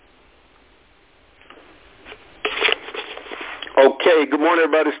Okay, good morning,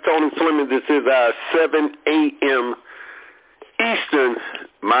 everybody. It's Tony Fleming. This is our 7 a.m. Eastern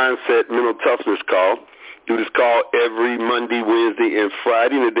Mindset Mental Toughness call. Do this call every Monday, Wednesday, and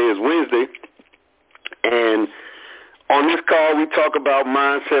Friday. And today is Wednesday. And on this call, we talk about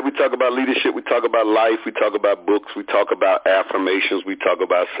mindset, we talk about leadership, we talk about life, we talk about books, we talk about affirmations, we talk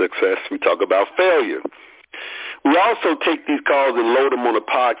about success, we talk about failure. We also take these calls and load them on a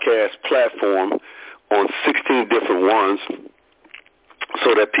podcast platform on 16 different ones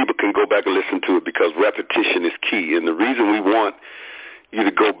so that people can go back and listen to it, because repetition is key. And the reason we want you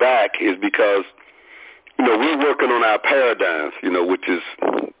to go back is because, we're working on our paradigms, which is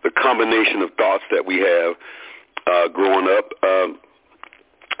the combination of thoughts that we have growing up.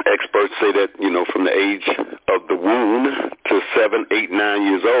 Experts say that, from the age of the womb to 7, 8, 9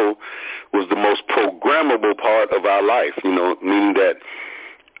 years old was the most programmable part of our life, meaning that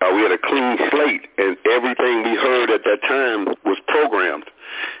we had a clean slate, and everything we heard at that time was programmed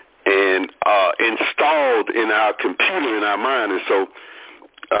and installed in our computer, in our mind. And so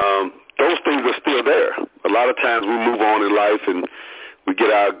those things are still there. A lot of times we move on in life and we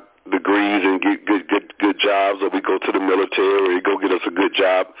get our degrees and get good jobs, or we go to the military, or we go get us a good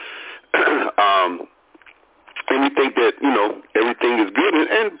job. And we think that, everything is good,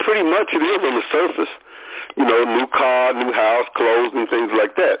 and pretty much it is on the surface. New car, new house, clothes, and things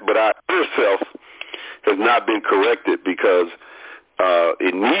like that. But our inner self has not been corrected because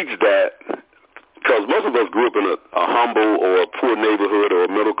it needs that, because most of us grew up in a humble or a poor neighborhood or a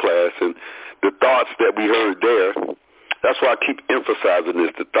middle class, and the thoughts that we heard there, that's why I keep emphasizing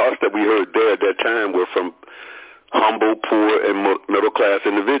this, the thoughts that we heard there at that time were from humble, poor, and middle class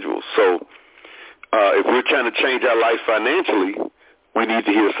individuals. So if we're trying to change our life financially, we need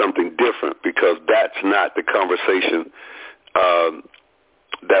to hear something different, because that's not the conversation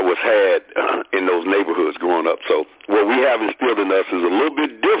that was had in those neighborhoods growing up. So what we have instilled in us is a little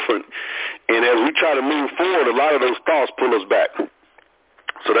bit different, and as we try to move forward, a lot of those thoughts pull us back.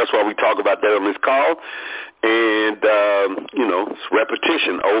 So that's why we talk about that on this call, and, it's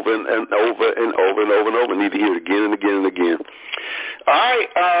repetition over and over and over and over and over. We need to hear it again and again and again. All right,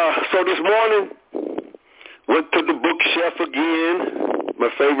 so this morning, went to the bookshelf again, my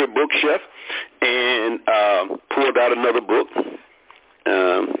favorite bookshelf, and pulled out another book.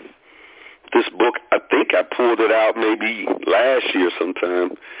 This book, I think I pulled it out maybe last year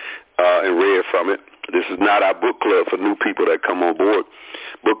sometime and read from it. This is not our book club for new people that come on board.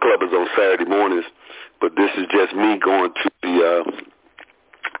 Book club is on Saturday mornings, but this is just me going to the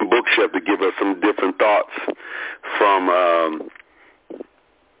bookshelf to give us some different thoughts from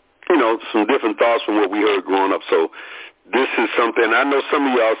some different thoughts from what we heard growing up. So this is something, I know some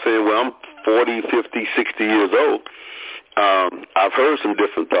of y'all saying, well, I'm 40, 50, 60 years old. I've heard some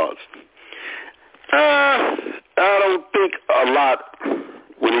different thoughts. I don't think a lot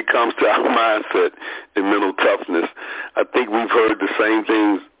when it comes to our mindset and mental toughness. I think we've heard the same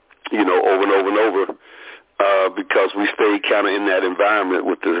things, over and over and over, because we stay kind of in that environment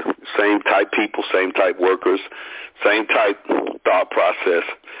with the same type people, same type workers, same type thought process.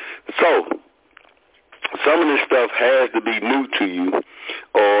 So some of this stuff has to be new to you,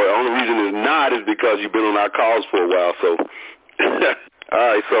 or the only reason it's not is because you've been on our calls for a while. So, all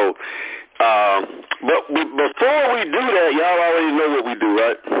right, so, but before we do that, y'all already know what we do,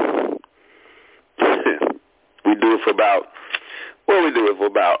 right? We do it for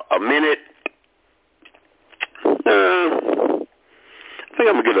about a minute. I think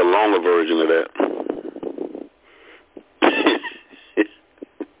I'm going to get a longer version of that.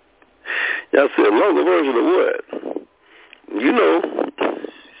 Y'all said a longer version of what?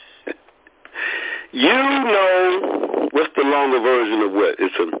 What's the longer version of what?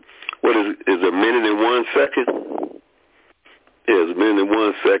 Is a minute and 1 second? Yeah, it's a minute and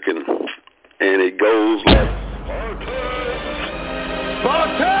 1 second. And it goes like,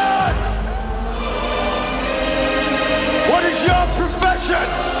 Spartan! What is your profession?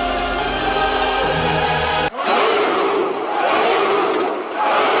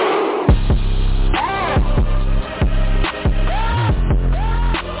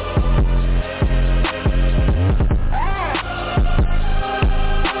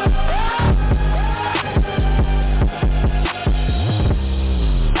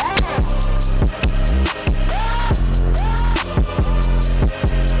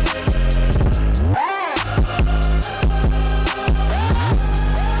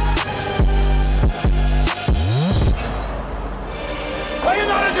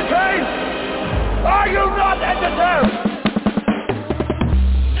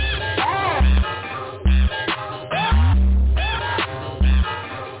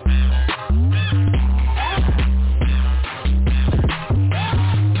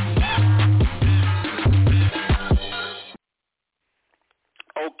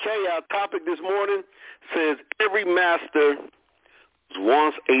 this morning says every master was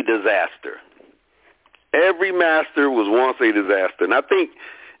once a disaster. Every master was once a disaster. And I think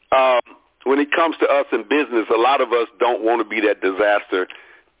when it comes to us in business, a lot of us don't want to be that disaster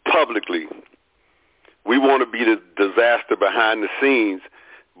publicly. We want to be the disaster behind the scenes.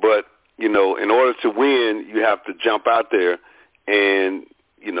 But, you know, in order to win, you have to jump out there and,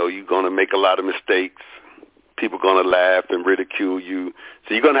 you know, you're going to make a lot of mistakes. People are going to laugh and ridicule you.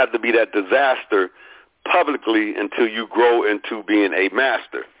 So you're going to have to be that disaster publicly until you grow into being a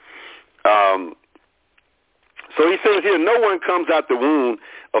master. So he says here, no one comes out the womb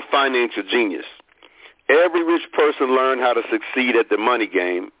of financial genius. Every rich person learned how to succeed at the money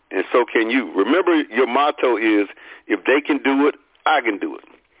game, and so can you. Remember, your motto is, if they can do it, I can do it.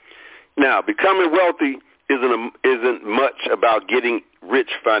 Now, becoming wealthy isn't much about getting rich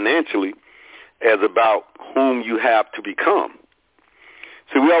financially as about whom you have to become.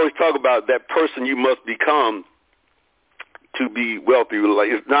 So we always talk about that person you must become to be wealthy.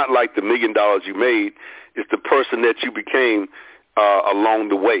 It's not like the $1 million you made. It's the person that you became along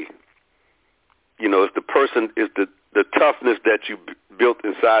the way. You know, it's the person, it's the toughness that you built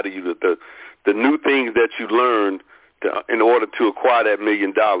inside of you, the new things that you learned in order to acquire that $1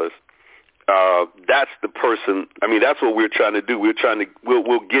 million. That's the person. I mean, that's what we're trying to do. We're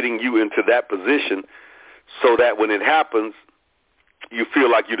getting you into that position so that when it happens, you feel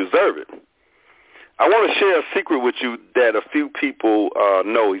like you deserve it. I want to share a secret with you that a few people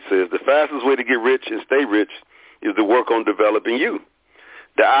know. He says, the fastest way to get rich and stay rich is to work on developing you.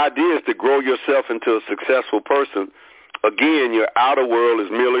 The idea is to grow yourself into a successful person. Again, your outer world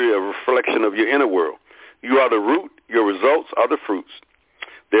is merely a reflection of your inner world. You are the root, your results are the fruits.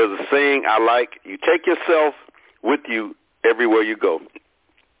 There's a saying I like, you take yourself with you everywhere you go.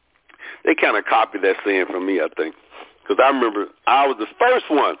 They kind of copied that saying from me, I think, because I remember I was the first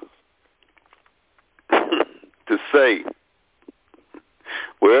one to say,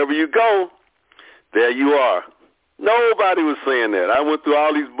 wherever you go, there you are. Nobody was saying that. I went through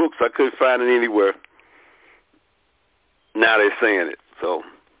all these books. I couldn't find it anywhere. Now they're saying it. So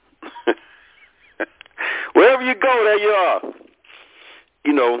wherever you go, there you are.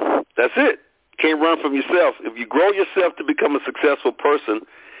 You know, that's it. Can't run from yourself. If you grow yourself to become a successful person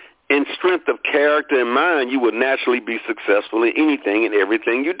in strength of character and mind, you will naturally be successful in anything and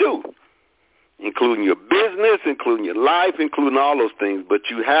everything you do, including your business, including your life, including all those things. But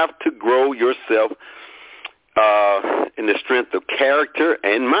you have to grow yourself in the strength of character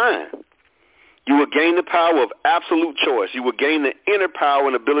and mind. You will gain the power of absolute choice. You will gain the inner power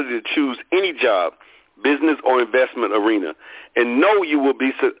and ability to choose any job, business, or investment arena, and know you will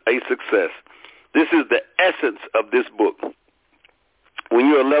be a success. This is the essence of this book. When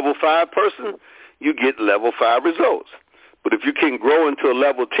you're a level 5 person, you get level 5 results. But if you can grow into a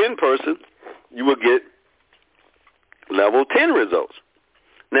level 10 person, you will get level 10 results.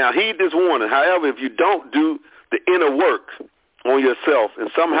 Now, heed this warning. However, if you don't do the inner work on yourself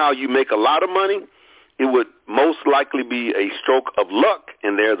and somehow you make a lot of money, it would most likely be a stroke of luck,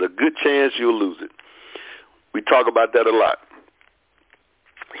 and there's a good chance you'll lose it. We talk about that a lot.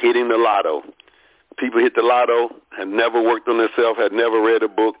 Hitting the lotto. People hit the lotto, have never worked on themselves, have never read a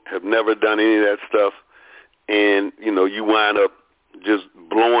book, have never done any of that stuff, and, you know, you wind up just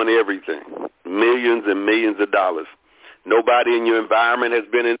blowing everything, millions and millions of dollars. Nobody in your environment has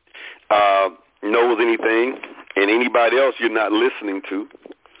been in, knows anything, and anybody else you're not listening to.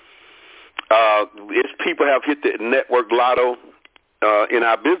 It's people have hit the network lotto in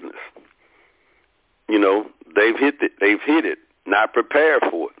our business. You know, they've hit it, not prepared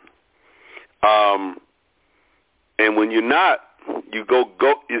for it. And when you're not, you go.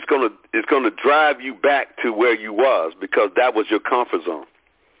 It's gonna drive you back to where you was, because that was your comfort zone.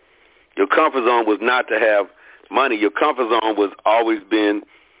 Your comfort zone was not to have money. Your comfort zone was always been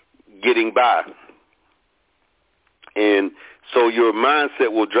getting by. And so your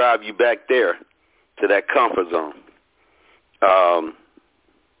mindset will drive you back there to that comfort zone.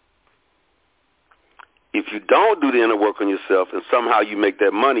 If you don't do the inner work on yourself and somehow you make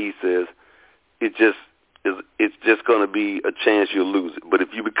that money, he says, it's just going to be a chance you'll lose it. But if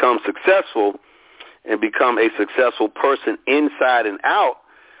you become successful and become a successful person inside and out,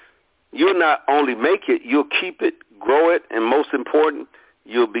 you'll not only make it, you'll keep it, grow it, and most important,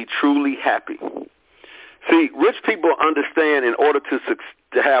 you'll be truly happy. See, rich people understand in order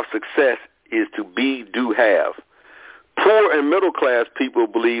to have success is to be, do, have. Poor and middle class people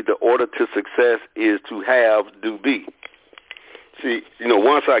believe the order to success is to have, do, be. See,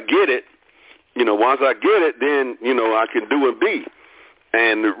 once I get it, then, I can do and be.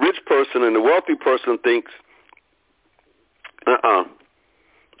 And the rich person and the wealthy person thinks,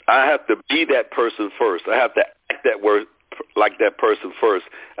 I have to be that person first. I have to act like that person first.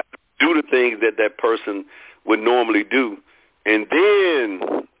 I have to do the things that that person would normally do, and then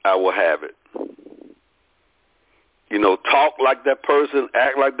I will have it. You know, talk like that person,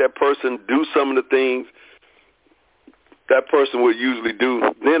 act like that person, do some of the things that person would usually do,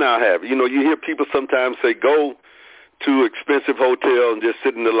 then I'll have it. You know, you hear people sometimes say, go to an expensive hotel and just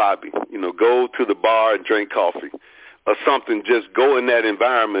sit in the lobby. You know, go to the bar and drink coffee or something. Just go in that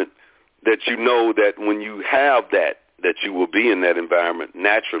environment that you know that when you have that you will be in that environment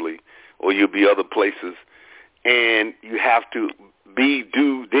naturally, or you'll be other places. And you have to be,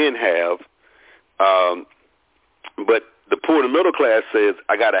 do, then have. But the poor and middle class says,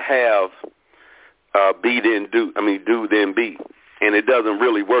 I got to have, be, then do. I mean, do, then be. And it doesn't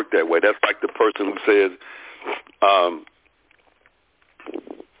really work that way. That's like the person who says,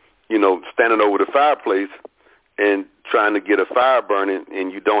 you know, standing over the fireplace and trying to get a fire burning,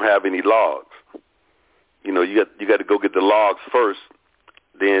 and you don't have any logs. You know, you got to go get the logs first,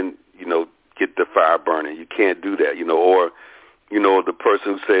 then, you know, get the fire burning. You can't do that, you know. Or, you know, the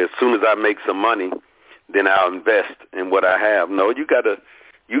person who says, as soon as I make some money, then I'll invest in what I have. No, you got to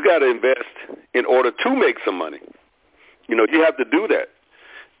invest in order to make some money. You know, you have to do that.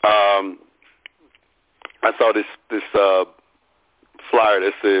 I saw this flyer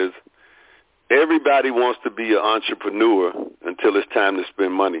that says, everybody wants to be an entrepreneur until it's time to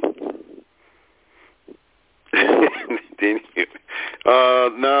spend money.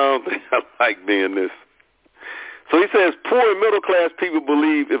 No, I like being this. So he says, poor and middle class people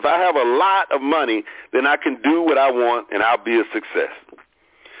believe if I have a lot of money, then I can do what I want and I'll be a success.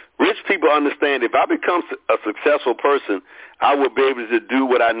 Rich people understand if I become a successful person, I will be able to do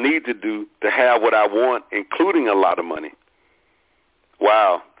what I need to do to have what I want, including a lot of money.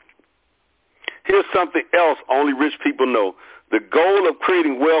 Wow. Here's something else only rich people know. The goal of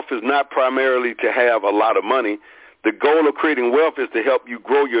creating wealth is not primarily to have a lot of money. The goal of creating wealth is to help you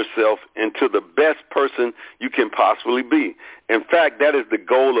grow yourself into the best person you can possibly be. In fact, that is the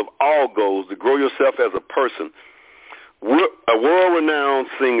goal of all goals, to grow yourself as a person. A world-renowned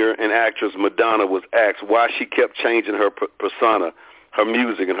singer and actress, Madonna, was asked why she kept changing her persona, her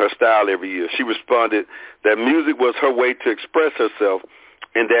music, and her style every year. She responded that music was her way to express herself,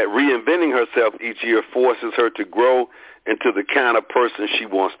 and that reinventing herself each year forces her to grow into the kind of person she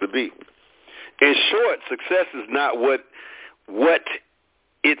wants to be. In short, success is not what,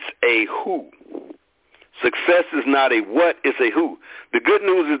 it's a who. Success is not a what, it's a who. The good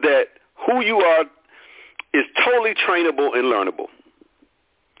news is that who you are is totally trainable and learnable.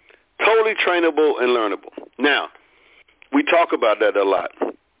 Totally trainable and learnable. Now, we talk about that a lot.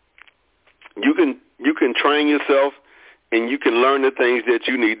 You can train yourself and you can learn the things that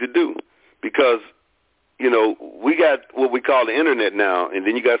you need to do because, you know, we got what we call the internet now, and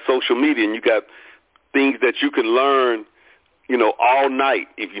then you got social media, and you got things that you can learn, you know, all night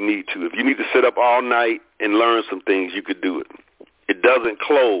if you need to. If you need to sit up all night and learn some things, you could do it. It doesn't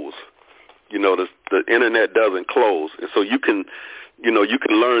close. You know, the internet doesn't close. And so you can, you know, you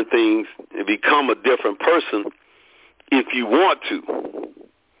can learn things and become a different person if you want to.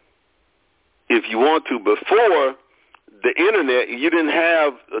 If you want to. Before the internet, you didn't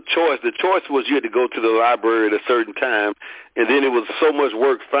have a choice. The choice was you had to go to the library at a certain time, and then it was so much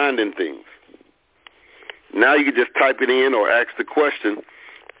work finding things. Now you can just type it in or ask the question,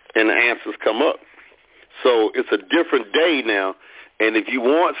 and the answers come up. So it's a different day now, and if you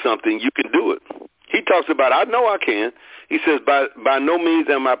want something, you can do it. He talks about, I know I can. He says, by no means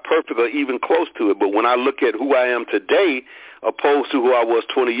am I perfect or even close to it, but when I look at who I am today opposed to who I was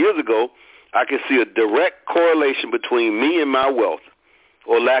 20 years ago, I can see a direct correlation between me and my wealth,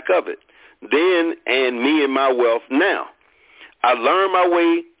 or lack of it, then and me and my wealth now. I learned my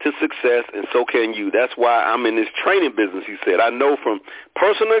way to success, and so can you. That's why I'm in this training business, he said. I know from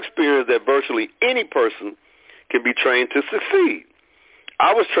personal experience that virtually any person can be trained to succeed.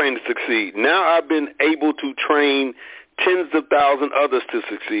 I was trained to succeed. Now I've been able to train tens of thousands others to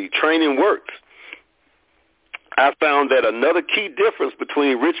succeed. Training works. I found that another key difference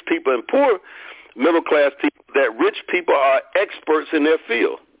between rich people and poor middle-class people is that rich people are experts in their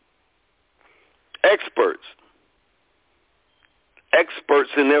field. Experts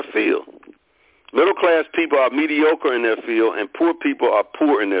in their field. Middle-class people are mediocre in their field, and poor people are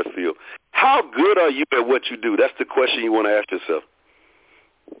poor in their field. How good are you at what you do? That's the question you want to ask yourself.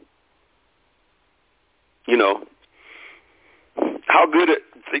 You know,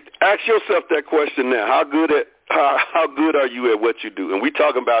 ask yourself that question now. How good are you at what you do? And we're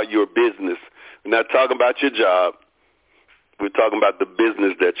talking about your business. We're not talking about your job. We're talking about the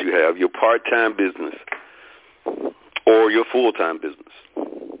business that you have, your part-time business or your full-time business.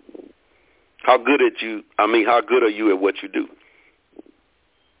 How good are you at what you do?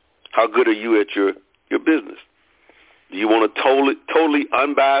 How good are you at your business? Do you want a totally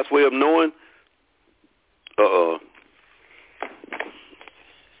unbiased way of knowing? Uh-oh.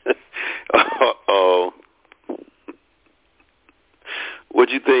 Uh-oh. What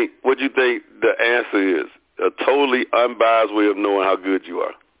do you think the answer is? A totally unbiased way of knowing how good you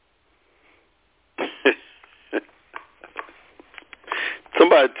are.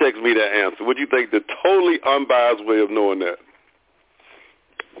 Somebody text me that answer. What do you think the totally unbiased way of knowing that?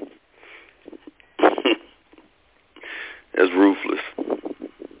 That's ruthless.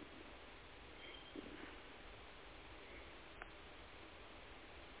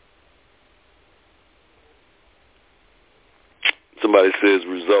 Somebody says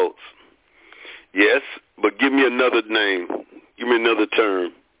results. Yes, but give me another name. Give me another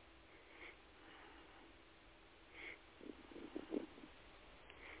term.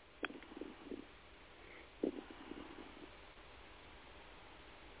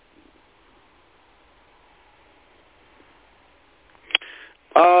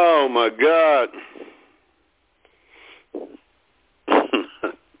 Oh, my God.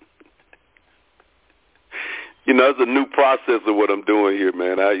 You know, it's a new process of what I'm doing here,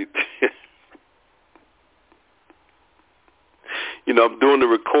 man. You know, I'm doing the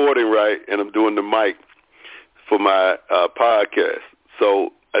recording, right, and I'm doing the mic for my podcast.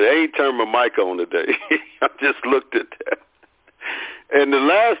 So I ain't turned my mic on today. I just looked at that. And the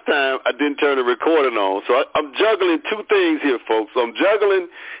last time I didn't turn the recording on. So I'm juggling two things here, folks. I'm juggling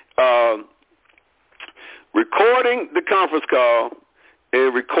recording the conference call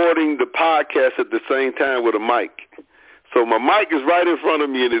and recording the podcast at the same time with a mic. So my mic is right in front of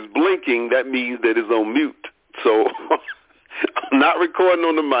me and it's blinking. That means that it's on mute. So I'm not recording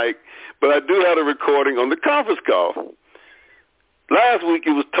on the mic, but I do have a recording on the conference call. Last week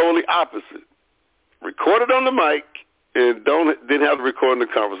it was totally opposite. Recorded on the mic and didn't have to record on the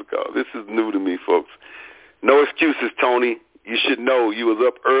conference call. This is new to me, folks. No excuses, Tony. You should know you was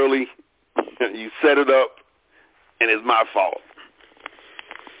up early. You set it up, and it's my fault.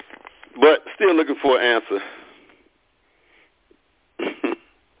 But still looking for an answer.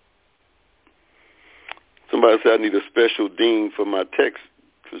 Somebody said I need a special ding for my text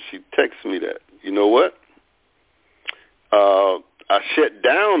because she texted me that. You know what? I shut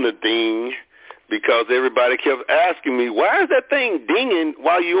down the ding because everybody kept asking me, why is that thing dinging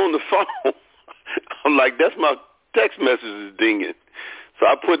while you're on the phone? I'm like, that's my text messages dinging. So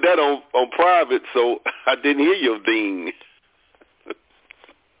I put that on private so I didn't hear your ding.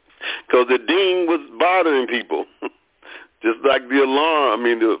 Because the ding was bothering people. Just like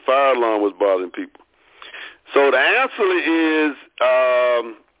the fire alarm was bothering people. So the answer is,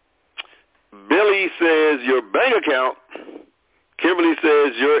 Billy says your bank account. Kimberly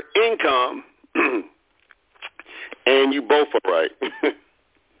says your income. And you both are right.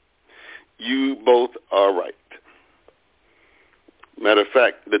 You both are right. Matter of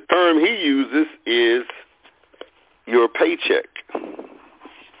fact, the term he uses is your paycheck.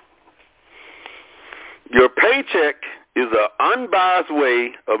 Your paycheck is an unbiased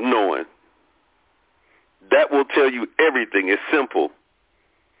way of knowing. That will tell you everything. It's simple.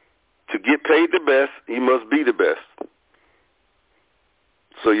 To get paid the best, you must be the best.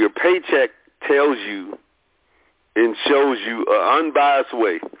 So your paycheck tells you and shows you an unbiased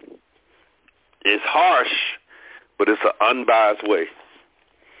way. It's harsh, but it's an unbiased way.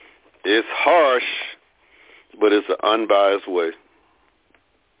 It's harsh, but it's an unbiased way.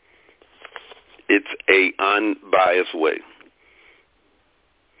 It's an unbiased way.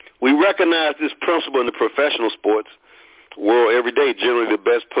 We recognize this principle in the professional sports world every day. Generally, the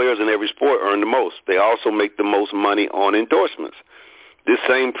best players in every sport earn the most. They also make the most money on endorsements. This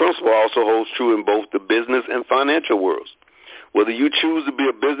same principle also holds true in both the business and financial worlds. Whether you choose to be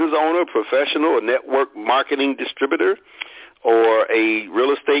a business owner, professional, a network marketing distributor, or a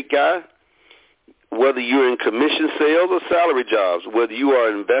real estate guy, whether you're in commission sales or salary jobs, whether you are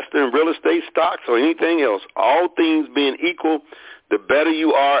an investor in real estate, stocks, or anything else, all things being equal, the better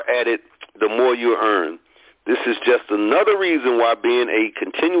you are at it, the more you earn. This is just another reason why being a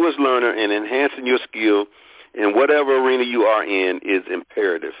continuous learner and enhancing your skill in whatever arena you are in is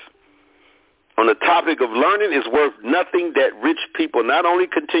imperative. On the topic of learning, it's worth nothing that rich people not only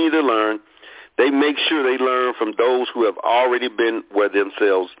continue to learn, they make sure they learn from those who have already been where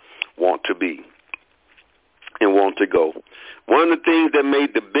themselves want to be and want to go. One of the things that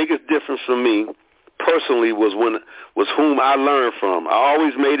made the biggest difference for me personally was whom I learned from. I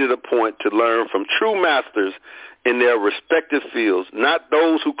always made it a point to learn from true masters in their respective fields, not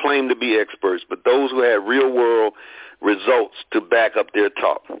those who claim to be experts, but those who had real-world results to back up their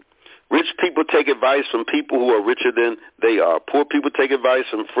talk. Rich people take advice from people who are richer than they are. Poor people take advice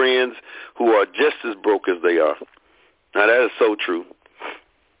from friends who are just as broke as they are. Now, that is so true.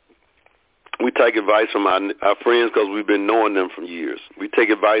 We take advice from our friends because we've been knowing them for years. We take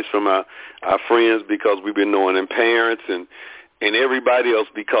advice from our friends because we've been knowing them, parents and everybody else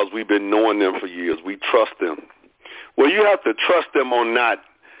because we've been knowing them for years. We trust them. Well, you have to trust them on not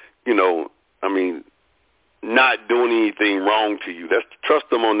doing anything wrong to you. That's trust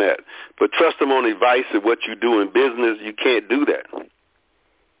them on that. But trust them on advice of what you do in business, you can't do that.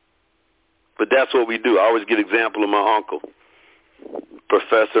 But that's what we do. I always get an example of my uncle,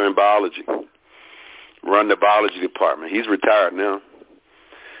 professor in biology, run the biology department. He's retired now.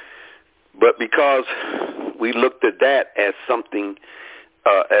 But because we looked at that as something,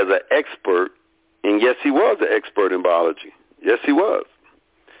 as an expert, and yes, he was an expert in biology. Yes, he was.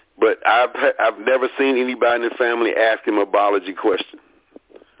 But I've never seen anybody in the family ask him a biology question.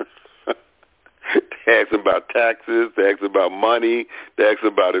 They ask him about taxes, they ask him about money, they ask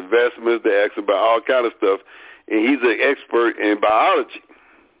him about investments, they ask him about all kind of stuff. And he's an expert in biology.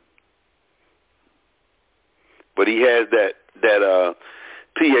 But he has that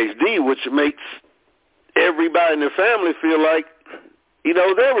PhD, which makes everybody in the family feel like he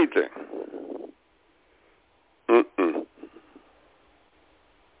knows everything.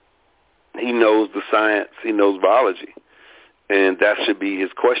 He knows the science. He knows biology. And that should be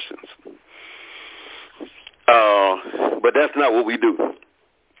his questions. But that's not what we do.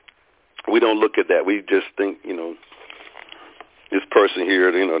 We don't look at that. We just think, this person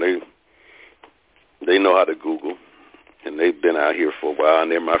here, they know how to Google. And they've been out here for a while,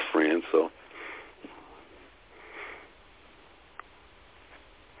 and they're my friends, So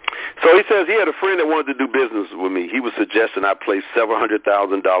he says he had a friend that wanted to do business with me. He was suggesting I place several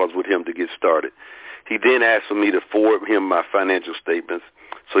 $100,000 with him to get started. He then asked for me to forward him my financial statements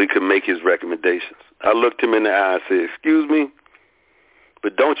so he could make his recommendations. I looked him in the eye and said, "Excuse me,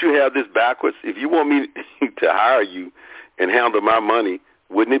 but don't you have this backwards? If you want me to hire you and handle my money,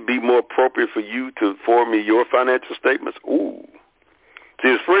 wouldn't it be more appropriate for you to forward me your financial statements?" Ooh. See,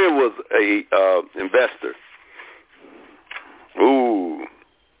 his friend was a investor. Ooh.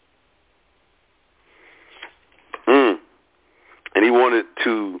 And he wanted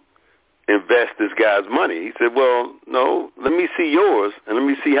to invest this guy's money. He said, "Well, no, let me see yours, and let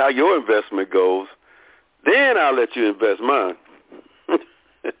me see how your investment goes. Then I'll let you invest mine."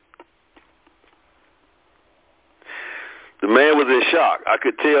 The man was in shock. I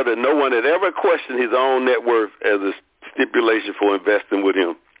could tell that no one had ever questioned his own net worth as a stipulation for investing with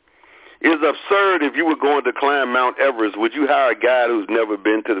him. It is absurd. If you were going to climb Mount Everest, would you hire a guy who's never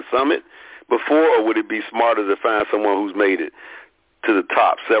been to the summit before, or would it be smarter to find someone who's made it to the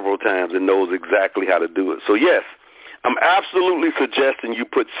top several times and knows exactly how to do it? So, yes, I'm absolutely suggesting you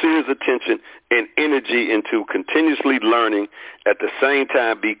put serious attention and energy into continuously learning. At the same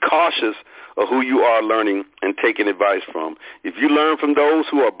time, be cautious of who you are learning and taking advice from. If you learn from those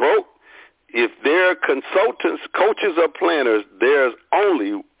who are broke, if they're consultants, coaches, or planners, there's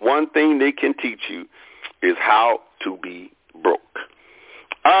only one thing they can teach you, is how to be broke.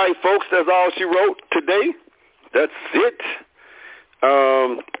 All right, folks, that's all she wrote today. That's it.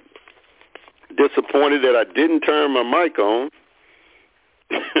 Disappointed that I didn't turn my mic on.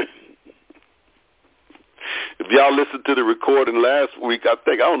 If y'all listened to the recording last week, I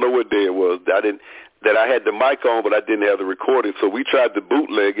don't know what day it was, that I had the mic on, but I didn't have the recording. So we tried to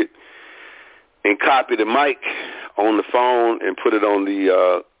bootleg it and copy the mic on the phone and put it on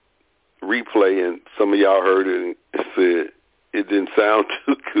the replay, and some of y'all heard it and said it didn't sound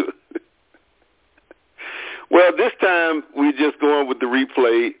too good. Well, this time we're just going with the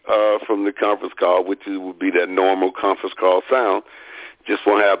replay from the conference call, which would be that normal conference call sound. Just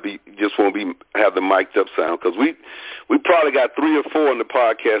won't have the mic'd up sound, because we probably got 3 or 4 on the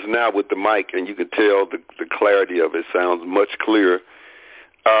podcast now with the mic, and you can tell the clarity of it sounds much clearer.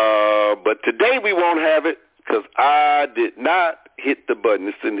 But today we won't have it because I did not hit the button.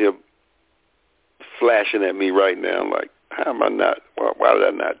 It's sitting here flashing at me right now like, how am I not? Why did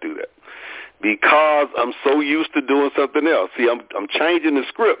I not do that? Because I'm so used to doing something else. See, I'm changing the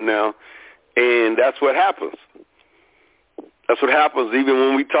script now, and that's what happens. That's what happens even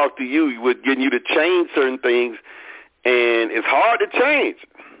when we talk to you. We're getting you to change certain things, and it's hard to change.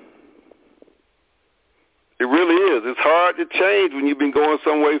 It really is. It's hard to change when you've been going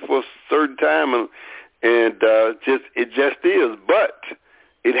some way for a certain time, and it just is. But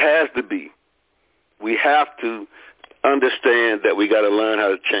it has to be. We have to understand that we got to learn how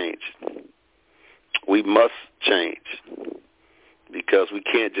to change. We must change because we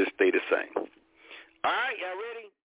can't just stay the same. All right, y'all ready?